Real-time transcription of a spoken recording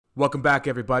Welcome back,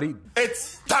 everybody.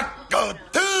 It's Taco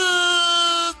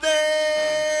Tuesday!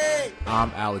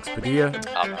 I'm Alex Padilla.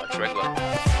 I'm Alex Regla.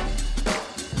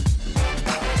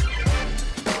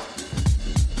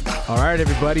 All right,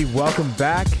 everybody, welcome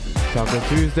back. Taco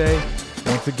Tuesday,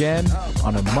 once again,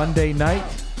 on a Monday night.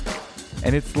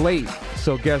 And it's late,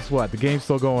 so guess what? The game's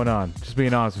still going on. Just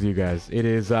being honest with you guys. It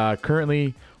is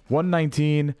currently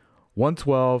 119,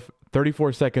 112,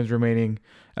 34 seconds remaining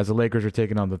as the Lakers are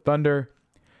taking on the Thunder.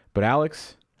 But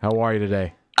Alex, how are you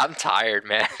today? I'm tired,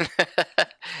 man.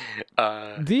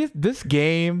 This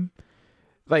game,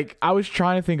 like, I was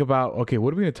trying to think about, okay,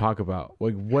 what are we going to talk about?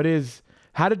 Like,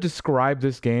 how to describe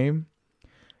this game?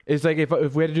 It's like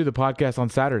if we had to do the podcast on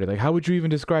Saturday, like, how would you even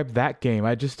describe that game?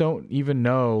 I just don't even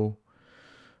know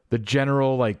the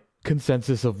general, like,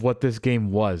 consensus of what this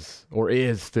game was or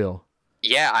is still.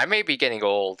 Yeah, I may be getting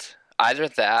old. Either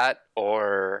that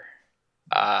or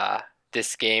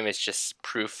this game is just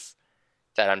proof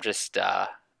that I'm just I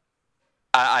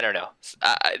don't know.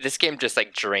 This game just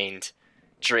like drained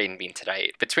me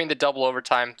tonight. Between the double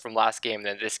overtime from last game and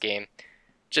then this game,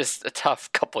 just a tough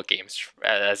couple of games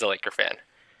as a Laker fan.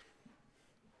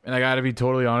 And I got to be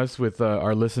totally honest with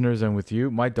our listeners and with you.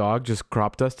 My dog just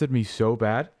crop dusted me so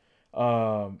bad.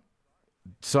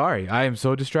 Sorry, I am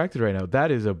so distracted right now. That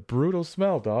is a brutal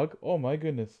smell, dog. Oh my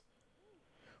goodness.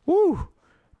 Woo.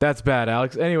 That's bad,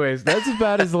 Alex. Anyways, that's as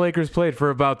bad as the Lakers played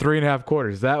for about 3.5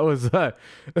 quarters. That was.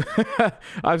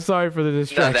 I'm sorry for the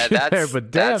distraction there, but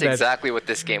damn, that's exactly what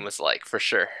this game was like for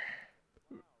sure.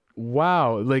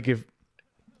 Wow, like if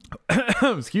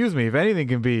excuse me, if anything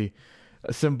can be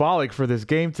symbolic for this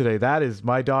game today, that is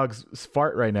my dog's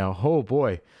fart right now. Oh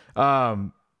boy.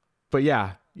 But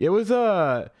yeah, it was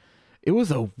a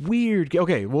weird.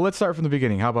 Okay, well, let's start from the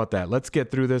beginning. How about that? Let's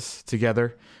get through this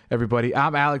together, everybody.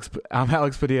 I'm Alex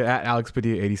Padilla at Alex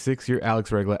Padilla 86. You're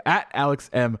Alex Regla at Alex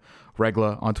M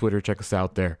Regla on Twitter. Check us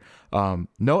out there.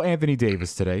 No Anthony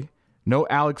Davis today. No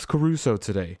Alex Caruso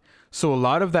today. So a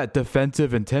lot of that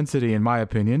defensive intensity, in my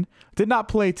opinion, did not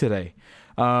play today.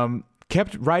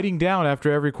 Kept writing down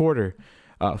after every quarter.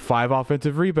 5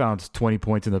 offensive rebounds, 20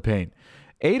 points in the paint.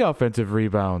 8 offensive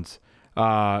rebounds.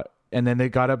 And then they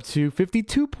got up to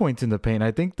 52 points in the paint.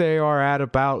 I think they are at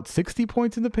about 60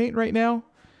 points in the paint right now.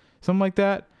 Something like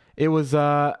that. It was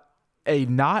not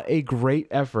a great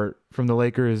effort from the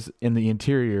Lakers in the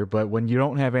interior, but when you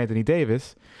don't have Anthony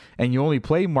Davis and you only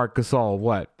play Marc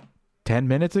Gasol, 10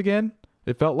 minutes again?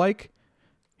 It felt like.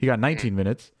 He got 19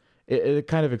 minutes. It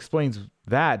kind of explains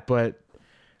that, but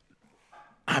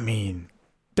I mean,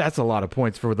 that's a lot of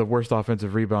points for the worst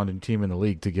offensive rebounding team in the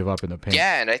league to give up in the paint.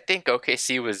 Yeah, and I think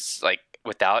OKC was like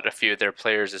without a few of their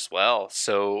players as well.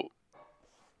 So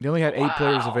they only had 8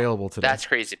 players available today. That's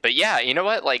crazy. But yeah, you know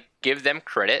what? Like, give them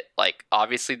credit. Like,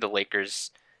 obviously the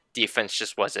Lakers defense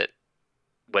just wasn't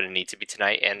what it needed to be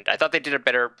tonight. And I thought they did a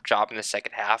better job in the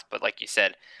second half. But like you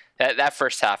said, that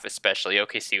first half especially,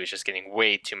 OKC was just getting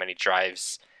way too many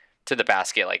drives to the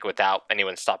basket, like without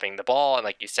anyone stopping the ball. And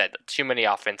like you said, too many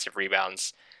offensive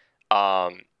rebounds.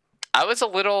 I was a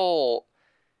little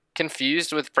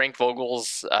confused with Frank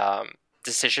Vogel's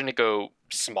decision to go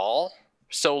small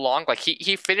so long. Like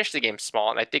he finished the game small,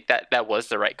 and I think that was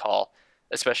the right call,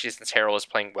 especially since Harrell was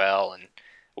playing well and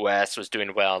West was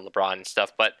doing well and LeBron and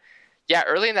stuff. But yeah,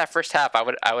 early in that first half, I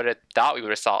would have thought we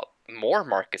would have saw more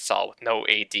Marc Gasol with no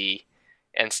AD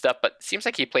and stuff. But it seems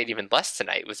like he played even less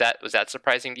tonight. Was that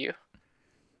surprising to you?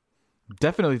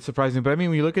 Definitely surprising, but I mean,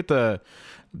 when you look at the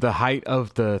height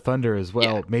of the Thunder as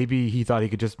well, yeah. Maybe he thought he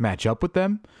could just match up with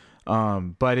them,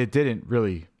 but it didn't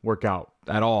really work out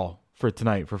at all for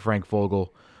tonight for Frank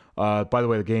Vogel. By the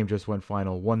way, the game just went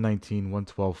final,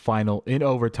 119-112 final in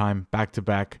overtime,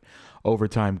 back-to-back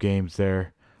overtime games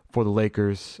there for the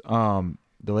Lakers. The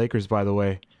Lakers, by the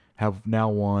way, have now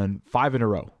won 5 in a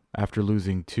row after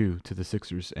losing 2 to the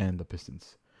Sixers and the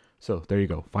Pistons. So there you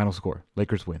go, final score: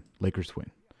 Lakers win.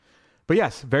 But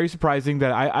yes, very surprising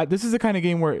that I this is the kind of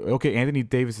game where, okay, Anthony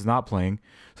Davis is not playing,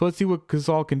 so let's see what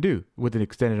Gasol can do with an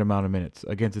extended amount of minutes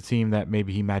against a team that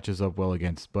maybe he matches up well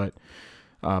against. But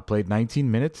played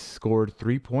 19 minutes, scored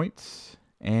 2 points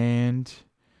and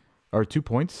 4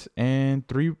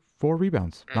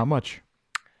 rebounds. Not much.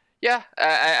 Yeah,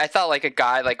 I thought like a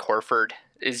guy like Horford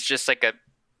is just like a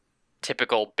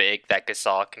typical big that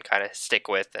Gasol can kind of stick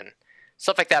with and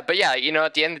stuff like that. But yeah,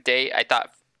 at the end of the day, I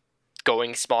thought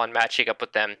going small and matching up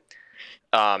with them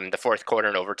the fourth quarter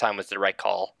and overtime was the right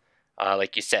call.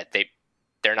 Like you said,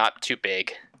 they're not too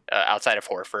big outside of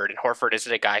Horford, and Horford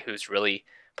isn't a guy who's really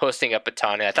posting up a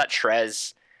ton. And I thought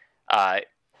Trez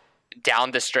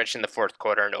down the stretch in the fourth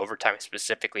quarter and overtime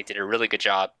specifically did a really good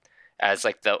job as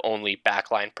like the only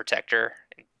backline protector,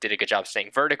 did a good job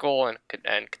staying vertical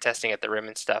and contesting at the rim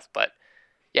and stuff. But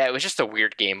yeah, it was just a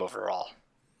weird game overall.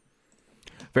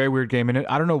 Very weird game. And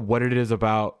I don't know what it is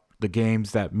about the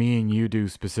games that me and you do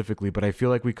specifically, but I feel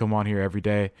like we come on here every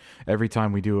day, every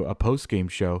time we do a post-game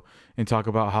show and talk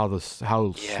about how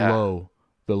slow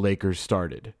the Lakers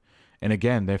started. And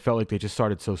again, they felt like they just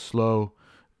started so slow,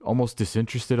 almost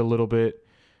disinterested a little bit.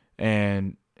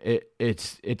 And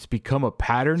it's become a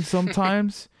pattern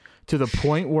sometimes to the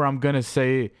point where I'm going to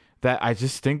say that I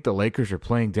just think the Lakers are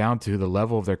playing down to the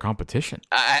level of their competition.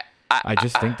 I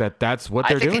just think that's what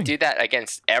they're doing. I think they do that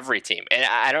against every team. And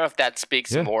I don't know if that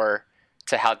speaks more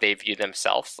to how they view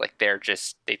themselves. Like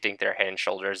they think they're head and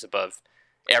shoulders above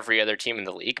every other team in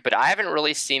the league. But I haven't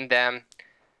really seen them,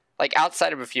 like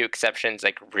outside of a few exceptions,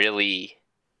 like really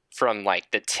from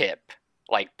like the tip,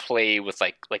 like play with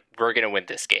like we're going to win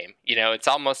this game. You know, it's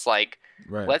almost like,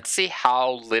 let's see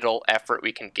how little effort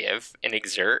we can give and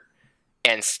exert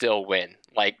and still win.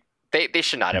 Like they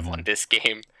should not have won this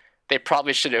game. They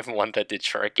probably should have won the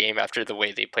Detroit game after the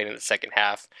way they played in the second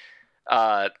half.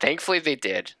 Thankfully, they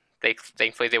did.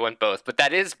 Thankfully, they won both. But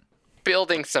that is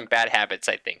building some bad habits,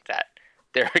 I think, that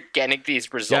they're getting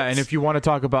these results. Yeah, and if you want to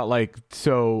talk about,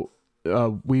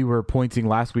 we were pointing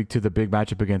last week to the big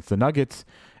matchup against the Nuggets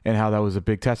and how that was a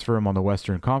big test for them on the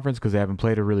Western Conference because they haven't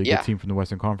played a really good team from the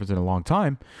Western Conference in a long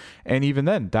time. And even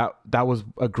then, that was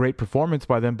a great performance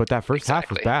by them, but that first half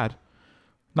was bad.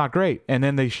 Not great. And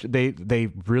then they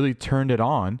really turned it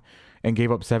on and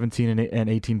gave up 17 and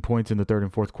 18 points in the third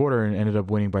and fourth quarter and ended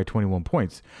up winning by 21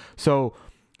 points. So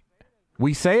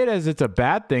we say it as it's a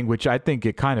bad thing, which I think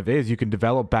it kind of is. You can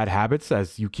develop bad habits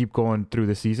as you keep going through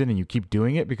the season and you keep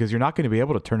doing it because you're not going to be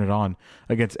able to turn it on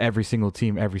against every single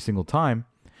team every single time.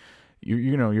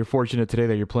 You're fortunate today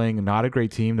that you're playing not a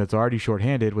great team that's already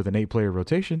shorthanded with an 8-player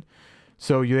rotation.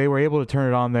 So they were able to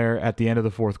turn it on there at the end of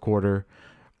the fourth quarter.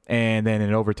 And then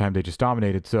in overtime, they just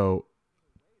dominated. So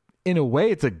in a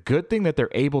way, it's a good thing that they're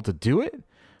able to do it,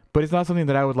 but it's not something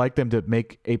that I would like them to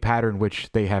make a pattern,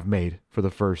 which they have made for the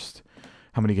first,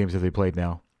 how many games have they played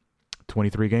now?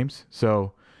 23 games.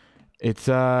 So it's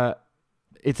an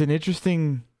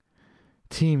interesting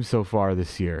team so far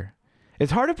this year.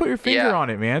 It's hard to put your finger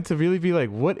on it, man, to really be like,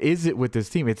 what is it with this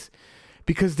team? It's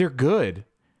because they're good.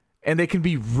 And they can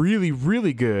be really,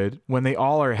 really good when they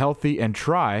all are healthy and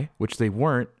try, which they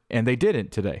weren't, and they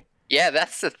didn't today. Yeah,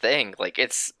 that's the thing. Like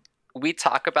we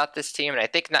talk about this team, and I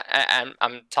think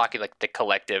I'm talking like the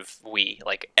collective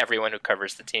like everyone who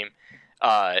covers the team.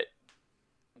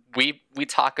 We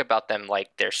talk about them like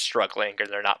they're struggling or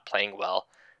they're not playing well,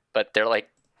 but they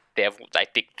have I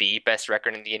think the best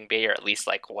record in the NBA, or at least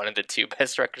like one of the two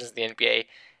best records in the NBA,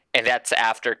 and that's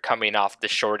after coming off the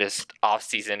shortest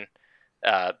offseason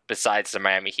besides the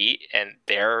Miami Heat, and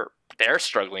they're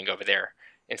struggling over there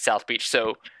in South Beach.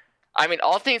 So, I mean,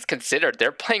 all things considered,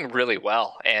 they're playing really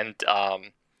well, and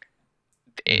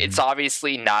it's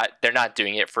obviously they're not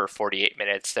doing it for 48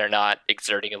 minutes. They're not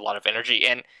exerting a lot of energy,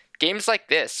 and games like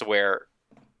this where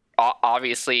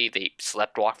obviously they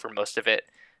slept walk for most of it,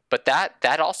 but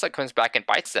that also comes back and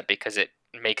bites them because it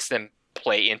makes them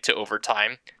play into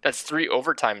overtime. That's 3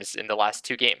 overtimes in the last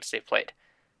 2 games they've played,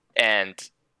 and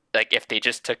like if they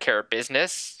just took care of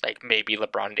business, like maybe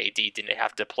LeBron and AD didn't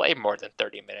have to play more than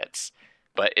 30 minutes.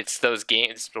 But it's those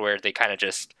games where they kind of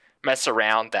just mess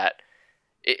around that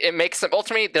it makes them,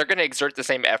 ultimately, they're going to exert the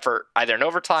same effort either in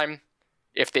overtime.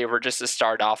 If they were just to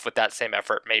start off with that same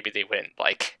effort, maybe they win.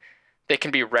 Like they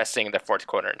can be resting in the fourth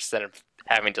quarter instead of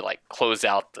having to like close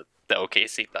out the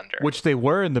OKC Thunder. Which they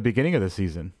were in the beginning of the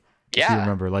season. Yeah. If you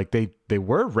remember, like they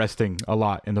were resting a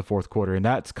lot in the fourth quarter, and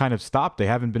that's kind of stopped. They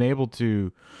haven't been able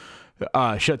to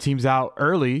shut teams out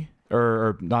early,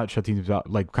 or not shut teams out,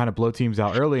 like kind of blow teams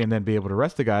out early, and then be able to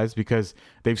rest the guys because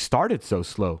they've started so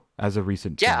slow as a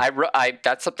recent team. I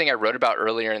that's something I wrote about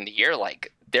earlier in the year.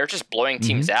 Like they're just blowing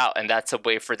teams out, and that's a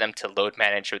way for them to load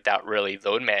manage without really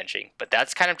load managing. But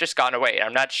that's kind of just gone away.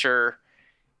 I'm not sure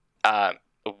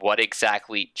what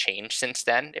exactly changed since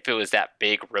then. If it was that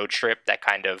big road trip that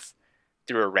kind of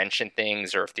threw a wrench in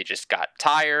things, or if they just got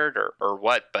tired, or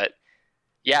what. But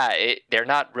yeah, they're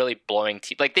not really blowing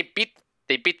teams. Like they beat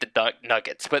the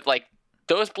Nuggets, but like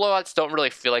those blowouts don't really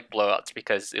feel like blowouts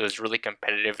because it was really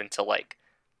competitive until like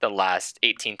the last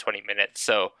 18-20 minutes.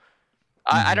 So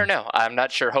I don't know. I'm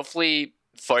not sure. Hopefully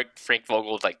Frank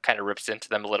Vogel like kind of rips into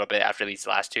them a little bit after these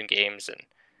last 2 games and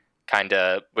kind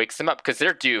of wakes them up, because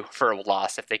they're due for a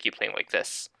loss if they keep playing like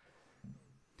this.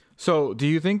 So do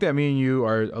you think that me and you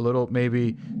are a little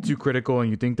maybe too critical,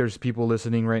 and you think there's people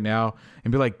listening right now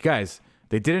and be like, guys,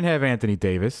 They didn't have Anthony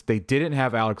Davis. They didn't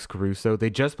have Alex Caruso. They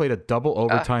just played a double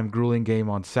overtime grueling game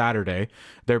on Saturday.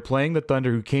 They're playing the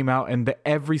Thunder, who came out, and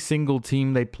every single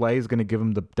team they play is going to give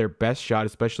them their best shot,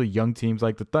 especially young teams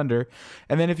like the Thunder.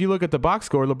 And then if you look at the box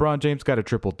score, LeBron James got a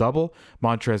triple-double.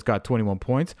 Montrez got 21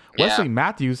 points. Yeah. Wesley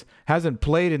Matthews hasn't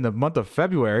played in the month of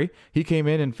February. He came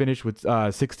in and finished with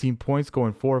 16 points,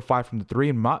 going 4 or 5 from the three.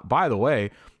 And by the way,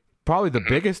 probably the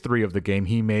biggest three of the game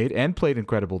he made, and played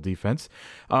incredible defense.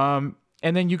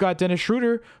 And then you got Dennis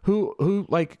Schroeder, who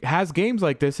like has games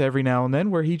like this every now and then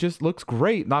where he just looks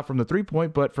great, not from the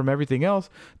 3-point, but from everything else.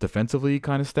 Defensively, he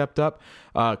kind of stepped up.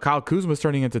 Kyle Kuzma's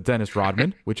turning into Dennis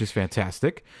Rodman, which is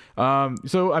fantastic.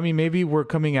 So I mean, maybe we're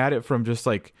coming at it from just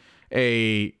like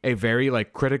a very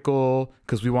like critical,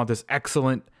 because we want this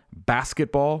excellent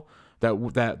basketball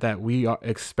that we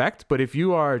expect. But if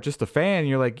you are just a fan,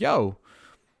 you're like, yo,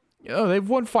 they've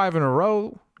won 5 in a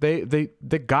row.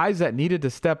 The guys that needed to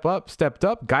step up, stepped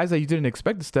up. Guys that you didn't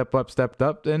expect to step up, stepped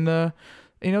up. And,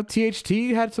 THT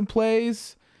had some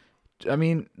plays. I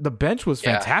mean, the bench was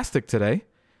fantastic today.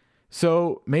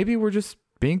 So maybe we're just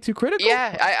being too critical.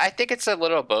 Yeah, I think it's a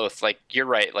little of both. Like, you're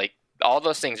right. Like, all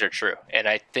those things are true. And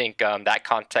I think that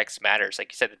context matters.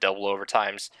 Like you said, the double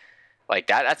overtimes. Like,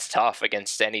 that's tough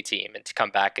against any team. And to come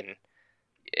back, and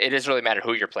it doesn't really matter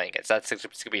who you're playing against. That's going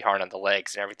to be hard on the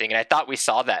legs and everything. And I thought we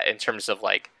saw that in terms of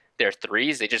like their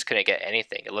threes. They just couldn't get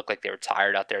anything. It looked like they were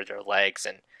tired out there with their legs.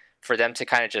 And for them to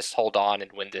kind of just hold on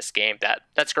and win this game,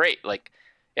 that's great. Like,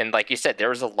 and like you said, there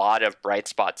was a lot of bright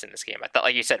spots in this game. I thought,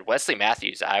 like you said, Wesley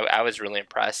Matthews, I was really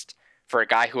impressed for a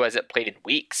guy who hasn't played in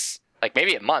weeks, like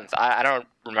maybe a month. I don't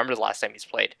remember the last time he's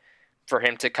played. For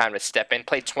him to kind of step in,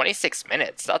 played 26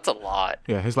 minutes. That's a lot.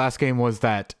 Yeah, his last game was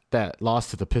that loss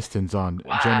to the Pistons on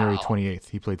January 28th.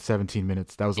 He played 17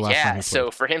 minutes. That was the last time he played.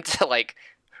 So for him to like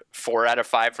 4 out of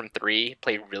 5 from 3,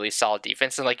 play really solid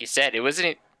defense, and like you said, it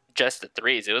wasn't just the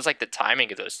threes. It was like the timing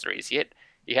of those threes. He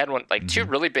had one like 2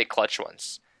 really big clutch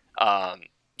ones.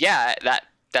 That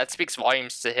speaks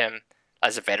volumes to him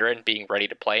as a veteran, being ready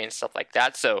to play and stuff like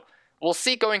that. So we'll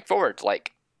see going forward.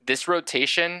 Like this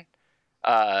rotation,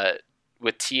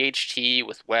 with THT,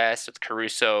 with West, with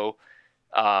Caruso,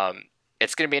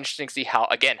 it's going to be interesting to see how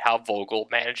Vogel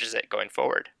manages it going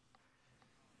forward.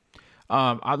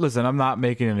 Listen, I'm not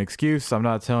making an excuse. I'm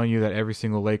not telling you that every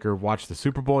single Laker watched the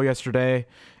Super Bowl yesterday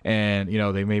and,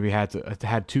 they maybe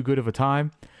had too good of a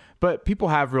time. But people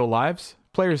have real lives.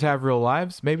 Players have real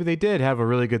lives. Maybe they did have a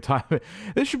really good time.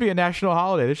 This should be a national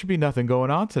holiday. There should be nothing going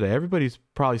on today. Everybody's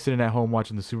probably sitting at home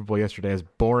watching the Super Bowl yesterday, as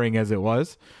boring as it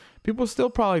was. People are still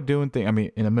probably doing things. I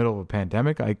mean, in the middle of a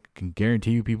pandemic, I can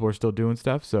guarantee you people are still doing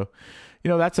stuff. So,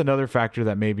 that's another factor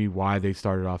that may be why they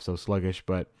started off so sluggish.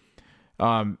 But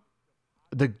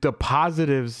the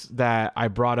positives that I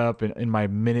brought up in my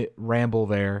minute ramble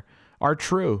there are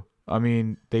true. I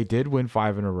mean, they did win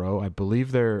 5 in a row. I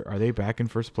believe are they back in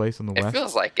first place in the West? It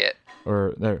feels like it.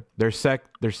 Or they're second,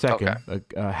 okay.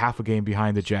 Half a game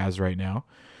behind the Jazz right now.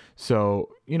 So,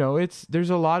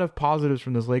 there's a lot of positives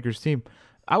from this Lakers team.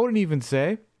 I wouldn't even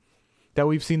say that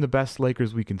we've seen the best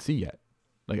Lakers we can see yet.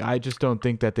 Like, I just don't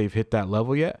think that they've hit that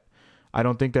level yet. I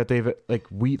don't think that they've,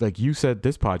 like you said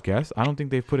this podcast, I don't think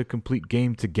they've put a complete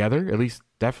game together, at least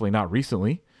definitely not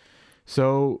recently.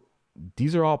 So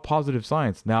these are all positive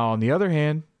signs. Now, on the other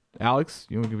hand, Alex,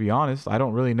 to be honest, I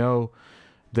don't really know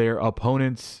their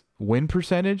opponent's win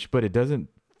percentage, but it doesn't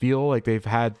feel like they've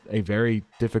had a very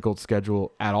difficult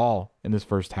schedule at all in this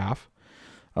first half.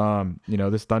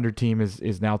 This Thunder team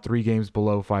is now 3 games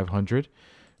below 500,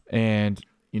 and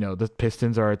the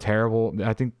Pistons are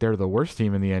I think they're the worst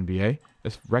team in the NBA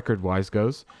as record wise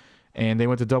goes, and they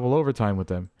went to double overtime with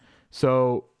them.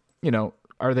 So,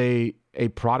 are they a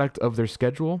product of their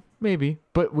schedule? Maybe,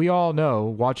 but we all know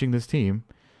watching this team,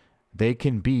 they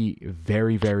can be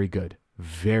very, very good,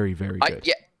 very, very good.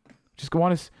 Just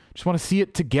want to see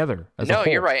it together. No,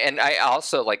 you're right, and I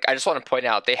also I just want to point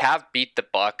out they have beat the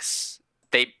Bucks.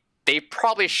 They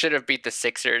probably should have beat the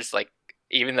Sixers,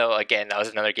 even though, again, that was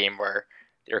another game where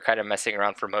they were kind of messing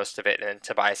around for most of it, and then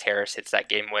Tobias Harris hits that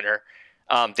game winner.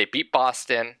 They beat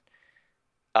Boston.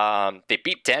 They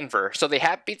beat Denver. So they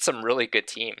have beat some really good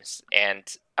teams. And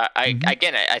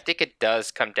I think it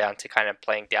does come down to kind of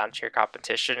playing down to your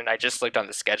competition. And I just looked on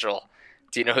the schedule.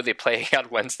 Do you know who they play on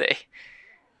Wednesday?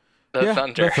 The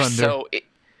Thunder. So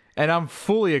and I'm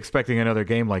fully expecting another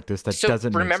game like this that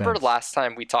doesn't make sense. Remember last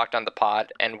time we talked on the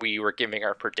pod and we were giving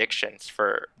our predictions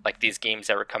for these games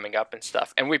that were coming up and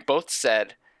stuff. And we both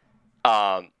said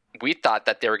we thought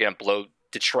that they were going to blow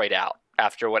Detroit out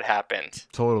after what happened.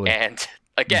 Totally. And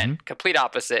again, complete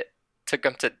opposite. Took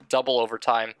them to double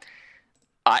overtime.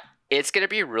 it's going to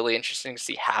be really interesting to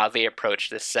see how they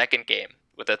approach this second game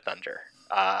with the Thunder.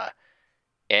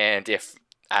 And if,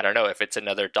 I don't know, if it's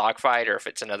another dogfight or if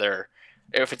it's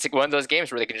one of those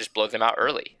games where they can just blow them out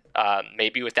early,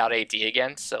 maybe without AD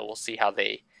again. So we'll see how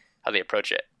they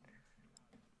approach it.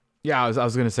 Yeah, I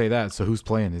was going to say that. So who's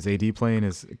playing? Is AD playing?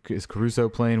 Is Caruso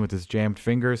playing with his jammed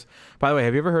fingers? By the way,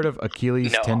 have you ever heard of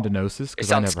Achilles tendinosis? It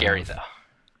sounds scary, though.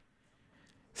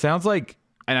 Sounds like,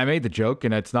 and I made the joke,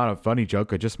 and it's not a funny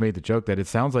joke. I just made the joke that it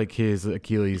sounds like his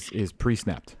Achilles is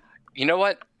pre-snapped. You know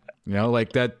what? You know,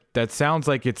 like that sounds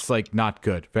like it's like not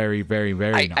good. Very, very,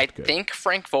 very not good. I think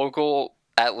Frank Vogel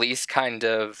at least kind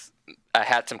of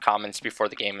had some comments before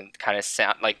the game and kind of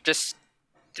sound like just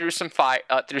threw some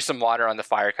water on the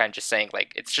fire, kind of just saying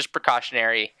like it's just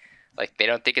precautionary, like they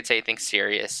don't think it's anything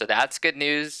serious, so that's good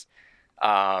news.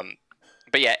 But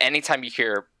yeah, anytime you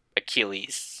hear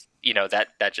Achilles, you know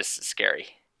that just is scary.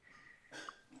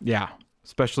 Yeah,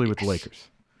 especially with the Lakers.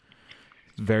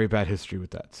 Very bad history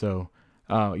with that. So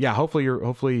yeah,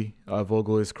 hopefully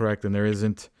Vogel is correct and there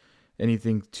isn't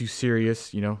anything too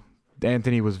serious. You know,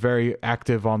 Anthony was very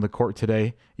active on the court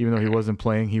today, even though he wasn't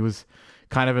playing. He was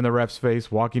kind of in the ref's face,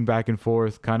 walking back and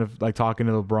forth, kind of like talking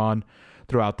to LeBron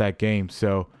throughout that game.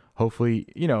 So hopefully,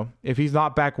 you know, if he's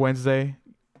not back Wednesday,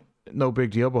 no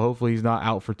big deal, but hopefully he's not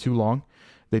out for too long.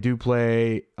 They do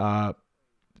play,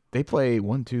 they play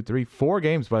 4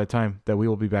 games by the time that we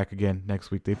will be back again next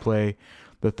week. They play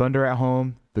the Thunder at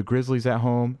home, the Grizzlies at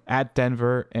home, at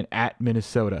Denver, and at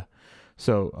Minnesota.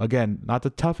 So again, not the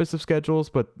toughest of schedules,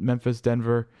 but Memphis,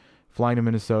 Denver, flying to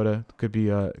Minnesota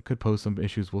could pose some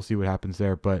issues. We'll see what happens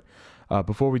there. But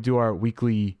before we do our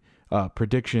weekly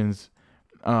predictions,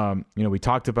 you know, we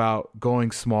talked about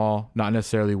going small, not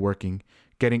necessarily working,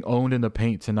 getting owned in the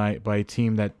paint tonight by a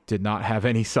team that did not have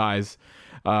any size.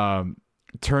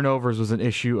 Turnovers was an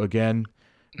issue again,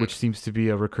 which seems to be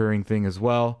a recurring thing as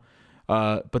well.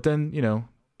 But then, you know,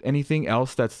 anything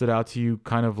else that stood out to you,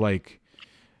 kind of like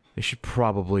they should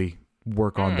probably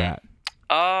work on that?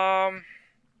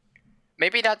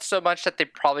 Maybe not so much that they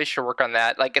probably should work on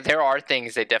that. Like, there are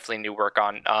things they definitely need to work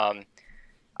on.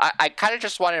 I kind of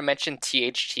just wanted to mention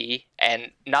THT and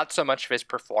not so much of his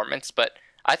performance, but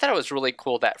I thought it was really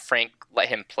cool that Frank let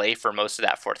him play for most of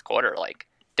that fourth quarter, like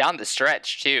down the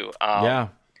stretch too. Yeah,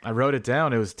 I wrote it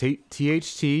down. It was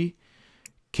THT,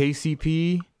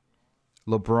 KCP,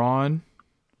 LeBron,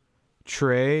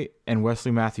 Trey, and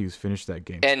Wesley Matthews finished that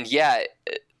game. And yeah,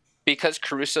 because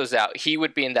Caruso's out, he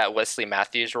would be in that Wesley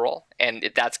Matthews role,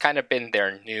 and that's kind of been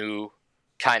their new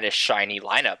kind of shiny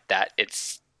lineup. That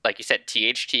it's like you said,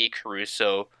 THT,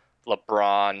 Caruso,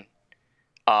 LeBron.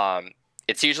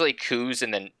 It's usually Kuz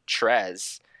and then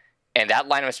Trez, and that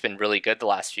lineup's been really good the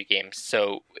last few games.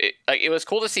 So it was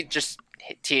cool to see just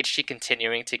THT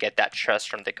continuing to get that trust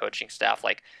from the coaching staff.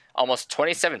 Like almost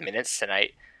 27 minutes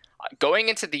tonight. Going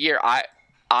into the year,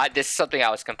 this is something I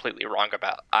was completely wrong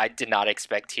about. I did not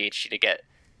expect THT to get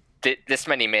this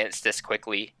many minutes this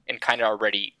quickly and kind of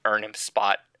already earn him a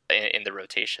spot in the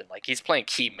rotation. Like, he's playing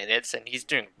key minutes and he's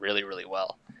doing really, really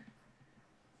well.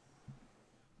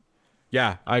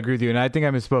 Yeah, I agree with you. And I think I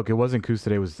misspoke. It wasn't Kuz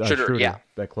today. It was Schroeder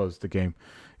that closed the game.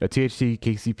 THT,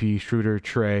 KCP, Schroeder,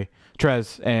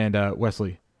 Trez, and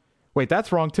Wesley. Wait,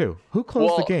 that's wrong too. Who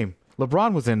closed the game?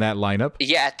 LeBron was in that lineup.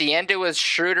 Yeah, at the end it was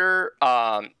Schroeder,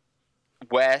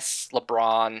 Wes,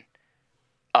 LeBron,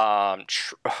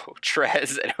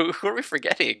 Trez, and who are we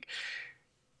forgetting?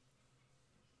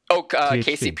 Oh,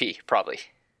 KCP probably.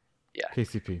 Yeah,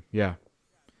 KCP. Yeah,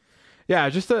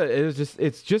 yeah.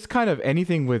 It's just kind of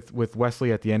anything with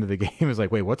Wesley at the end of the game is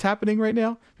like, wait, what's happening right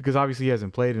now? Because obviously he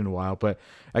hasn't played in a while. But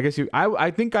I guess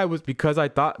I think I was, because I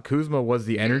thought Kuzma was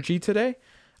the energy today.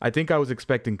 I think I was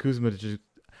expecting Kuzma to just.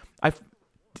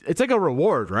 It's like a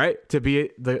reward, right? To be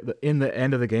in the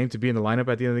end of the game, to be in the lineup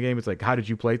at the end of the game. It's like, how did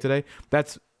you play today?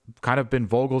 That's kind of been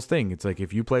Vogel's thing. It's like,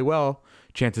 if you play well,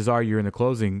 chances are you're in the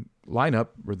closing lineup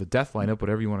or the death lineup,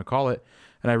 whatever you want to call it.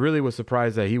 And I really was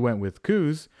surprised that he went with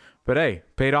Kuz, but hey,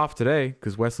 paid off today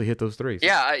because Wesley hit those threes.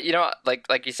 Yeah, you know,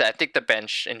 like you said, I think the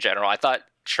bench in general, I thought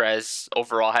Trez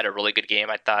overall had a really good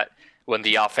game. I thought when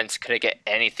the offense couldn't get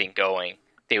anything going,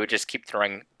 they would just keep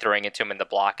throwing it to him in the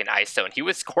block and ISO, and he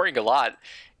was scoring a lot.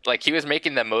 Like, he was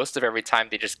making the most of every time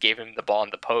they just gave him the ball in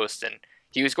the post, and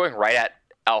he was going right at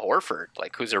Al Horford,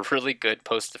 like, who's a really good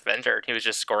post defender. He was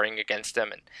just scoring against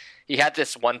him, and he had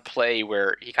this one play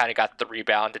where he kind of got the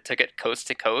rebound and took it coast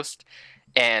to coast,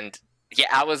 and yeah,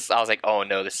 I was like, oh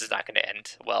no, this is not going to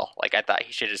end well. Like, I thought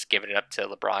he should have just given it up to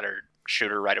LeBron or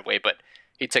Shooter right away, but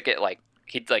he took it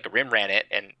he rim ran it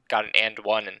and got an and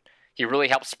one, and he really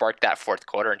helped spark that fourth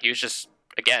quarter. And he was just,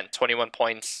 again, 21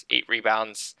 points, 8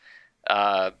 rebounds.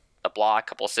 a block,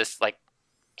 couple assists, like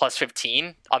plus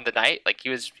 15 on the night. Like he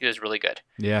was really good.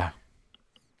 Yeah.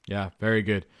 Yeah, very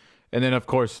good. And then, of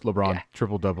course, LeBron, Yeah.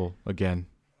 triple-double again.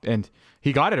 And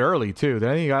he got it early, too.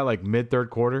 Then he got like mid-third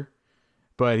quarter.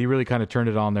 But he really kind of turned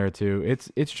it on there, too.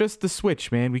 It's just the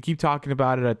switch, man. We keep talking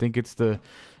about it. I think it's the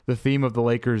theme of the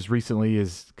Lakers recently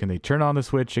is, can they turn on the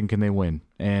switch and can they win?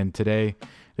 And today,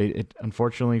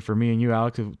 unfortunately for me and you,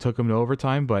 Alex, it took them to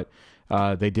overtime. But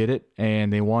they did it,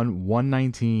 and they won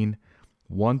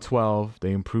 119-112.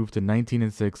 They improved to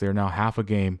 19-6. They're now half a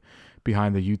game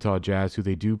behind the Utah Jazz, who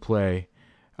they do play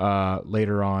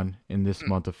later on in this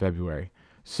month of February.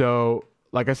 So,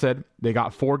 like I said, they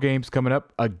got 4 games coming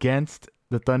up against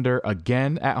the Thunder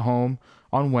again at home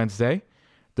on Wednesday,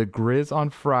 the Grizz on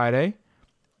Friday,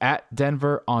 at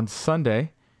Denver on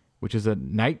Sunday, which is a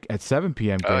night at 7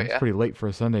 p.m. game. Oh, yeah. It's pretty late for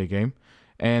a Sunday game.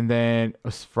 And then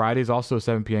Friday is also a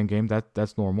 7 p.m. game.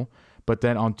 That's normal. But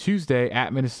then on Tuesday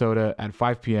at Minnesota at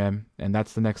 5 p.m., and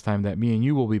that's the next time that me and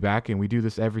you will be back, and we do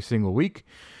this every single week,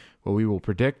 where we will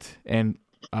predict. And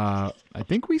I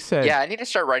think we said... Yeah, I need to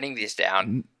start writing these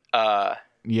down.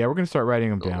 Yeah, we're going to start writing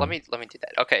them down. Let me do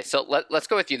that. Okay, so let's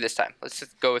go with you this time. Let's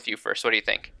just go with you first. What do you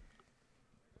think?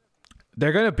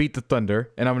 They're going to beat the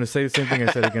Thunder, and I'm going to say the same thing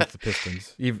I said against the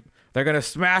Pistons. They're going to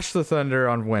smash the Thunder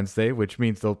on Wednesday, which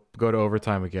means they'll go to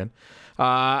overtime again.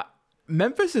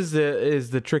 Memphis is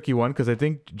the tricky one because I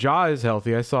think Ja is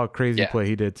healthy. I saw a crazy play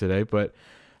he did today, but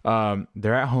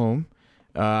they're at home.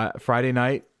 Friday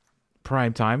night,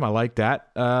 prime time. I like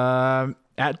that.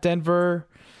 At Denver,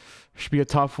 should be a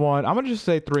tough one. I'm going to just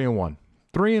say 3-1.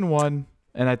 3-1,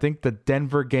 and I think the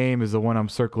Denver game is the one I'm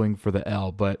circling for the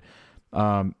L, but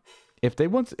if they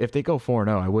go 4-0,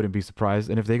 I wouldn't be surprised,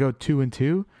 and if they go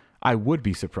 2-2, I would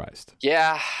be surprised.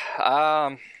 Yeah,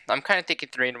 I'm kind of thinking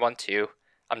 3-1 too.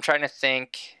 I'm trying to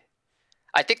think.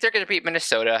 I think they're going to beat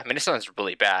Minnesota. Minnesota's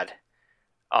really bad.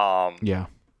 Yeah.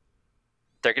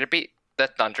 They're going to beat the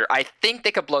Thunder. I think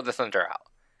they could blow the Thunder out.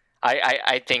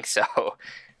 I think so.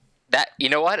 That, you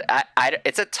know what?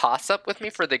 It's a toss-up with me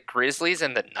for the Grizzlies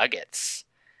and the Nuggets.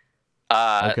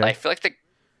 Okay. I feel like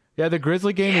the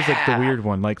Grizzly game is like the weird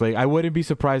one. Like I wouldn't be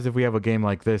surprised if we have a game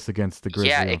like this against the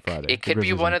Grizzlies on Friday. It could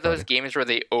be one of those games where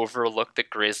they overlook the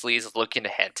Grizzlies looking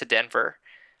ahead to Denver.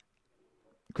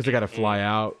 Because they got to fly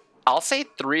out. I'll say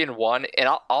 3-1, and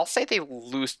I'll say they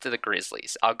lose to the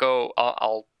Grizzlies. I'll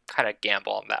kind of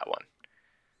gamble on that one.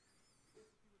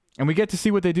 And we get to see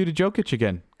what they do to Jokic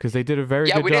again, because they did a very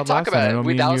good job we didn't talk last time.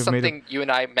 about it. That was something you and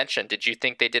I mentioned. Did you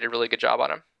think they did a really good job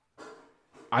on him?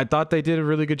 I thought they did a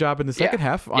really good job in the second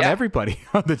half on everybody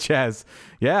on the Jazz.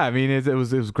 Yeah, I mean, it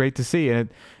was great to see. And,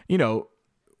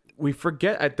 we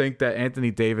forget, I think, that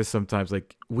Anthony Davis sometimes,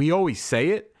 like, we always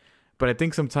say it, but I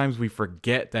think sometimes we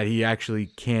forget that he actually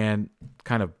can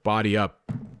kind of body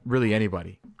up really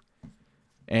anybody.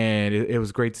 And it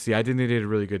was great to see. I think they did a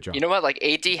really good job. You know what? Like,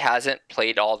 AD hasn't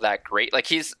played all that great.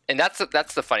 Like, and that's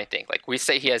the funny thing. Like, we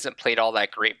say he hasn't played all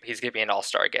that great, but he's going to be an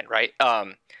all-star again, right?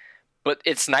 But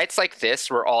it's nights like this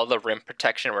where all the rim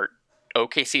protection, where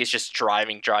OKC is just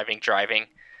driving,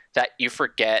 that you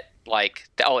forget,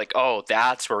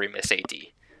 that's where we miss AD.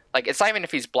 Like, it's not even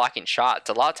if he's blocking shots.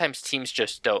 A lot of times teams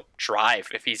just don't drive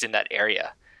if he's in that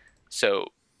area. So,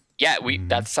 yeah,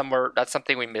 that's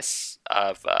something we miss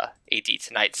of AD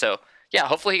tonight. So, yeah,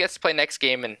 hopefully he gets to play next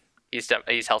game and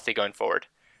he's healthy going forward.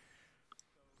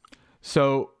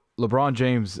 So, LeBron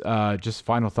James, just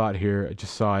final thought here. I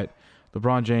just saw it.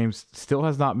 LeBron James still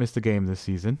has not missed a game this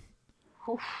season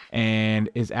and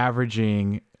is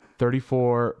averaging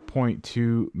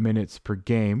 34.2 minutes per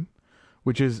game,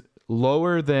 which is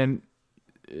lower than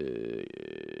his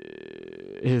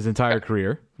entire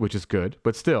career, which is good,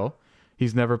 but still,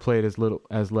 he's never played as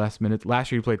less minutes.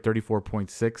 Last year he played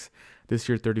 34.6. This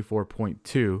year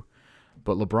 34.2.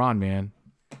 But LeBron, man,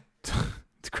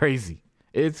 it's crazy.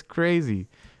 It's crazy.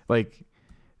 Like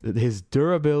his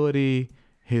durability,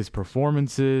 his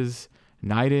performances,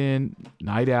 night in,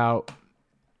 night out.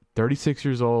 36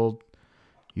 years old.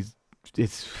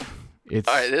 It's all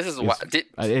right. This is what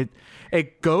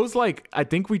it goes like. I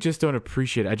think we just don't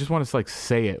appreciate it. I just want to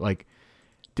say it. Like,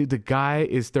 dude, the guy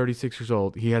is 36 years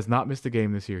old. He has not missed a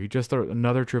game this year. He just started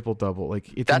another triple double. Like,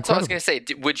 it's that's incredible. what I was gonna say.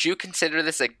 Would you consider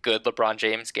this a good LeBron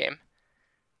James game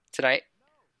tonight?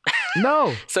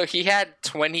 No. So he had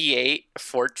 28,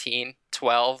 14,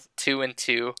 12, 2 and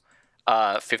 2,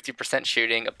 50%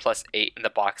 shooting, a +8 in the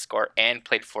box score, and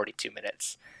played 42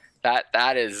 minutes.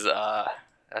 That is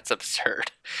that's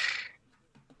absurd.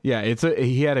 Yeah,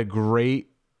 he had a great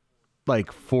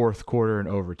fourth quarter and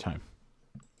overtime.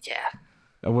 Yeah.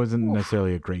 That wasn't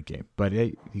necessarily a great game, but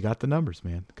hey, he got the numbers,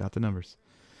 man. Got the numbers.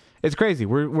 It's crazy.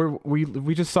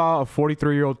 We just saw a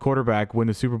 43-year-old quarterback win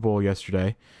the Super Bowl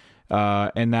yesterday.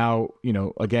 And now,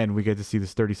 again, we get to see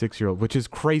this 36-year-old, which is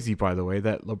crazy, by the way,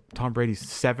 that Tom Brady's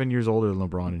 7 years older than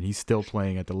LeBron, and he's still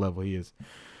playing at the level he is.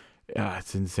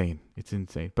 It's insane. It's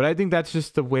insane. But I think that's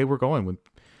just the way we're going.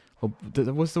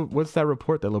 What's that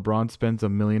report that LeBron spends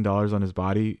 $1 million on his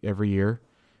body every year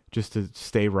just to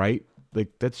stay right? Like,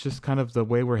 that's just kind of the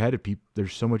way we're headed.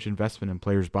 There's so much investment in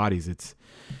players' bodies. It's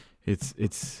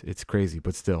crazy,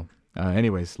 but still.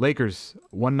 Anyways, Lakers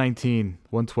 119,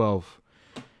 112.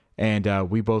 And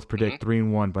we both predict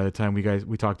 3-1 by the time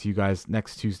we talk to you guys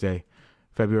next Tuesday,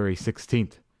 February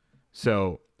 16th.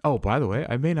 So, by the way,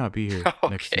 I may not be here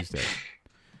next Tuesday.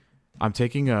 I'm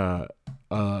taking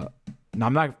I'm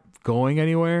not going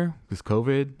anywhere because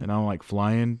COVID, and I don't like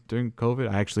flying during COVID.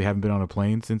 I actually haven't been on a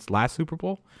plane since last Super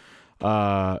Bowl.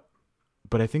 But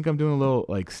I think I'm doing a little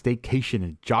like staycation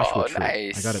in Joshua Tree.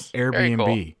 Nice. I got an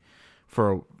Airbnb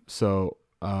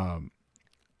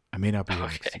I may not be here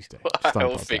next Tuesday.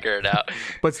 We'll figure it out.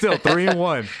 But still,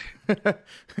 3-1.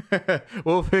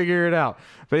 We'll figure it out.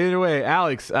 But either way,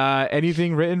 Alex,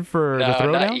 anything written for the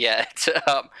throwdown? Not yet.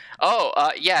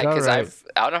 Yeah, because I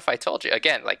don't know if I told you.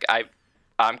 Again, like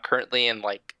I'm currently in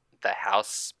like the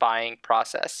house buying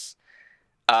process.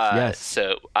 Yes.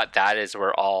 So that is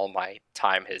where all my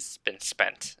time has been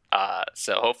spent.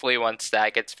 So hopefully once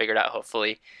that gets figured out,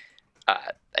 hopefully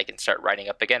I can start writing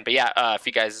up again. But yeah, if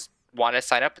you guys want to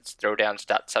sign up, it's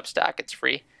throwdowns.substack. It's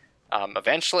free.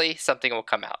 Eventually something will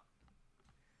come out.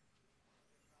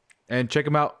 And check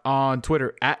him out on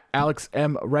Twitter at Alex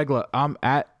M. Regla. I'm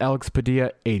at Alex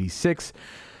Padilla 86.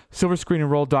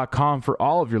 Silverscreenandroll.com for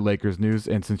all of your Lakers news.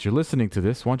 And since you're listening to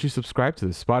this, why don't you subscribe to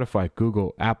this? Spotify,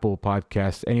 Google, Apple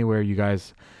Podcasts, anywhere you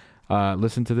guys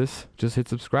listen to this, just hit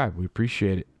subscribe. We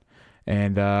appreciate it.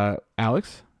 And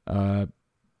Alex,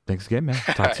 thanks again, man.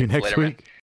 Talk to you next week. Man.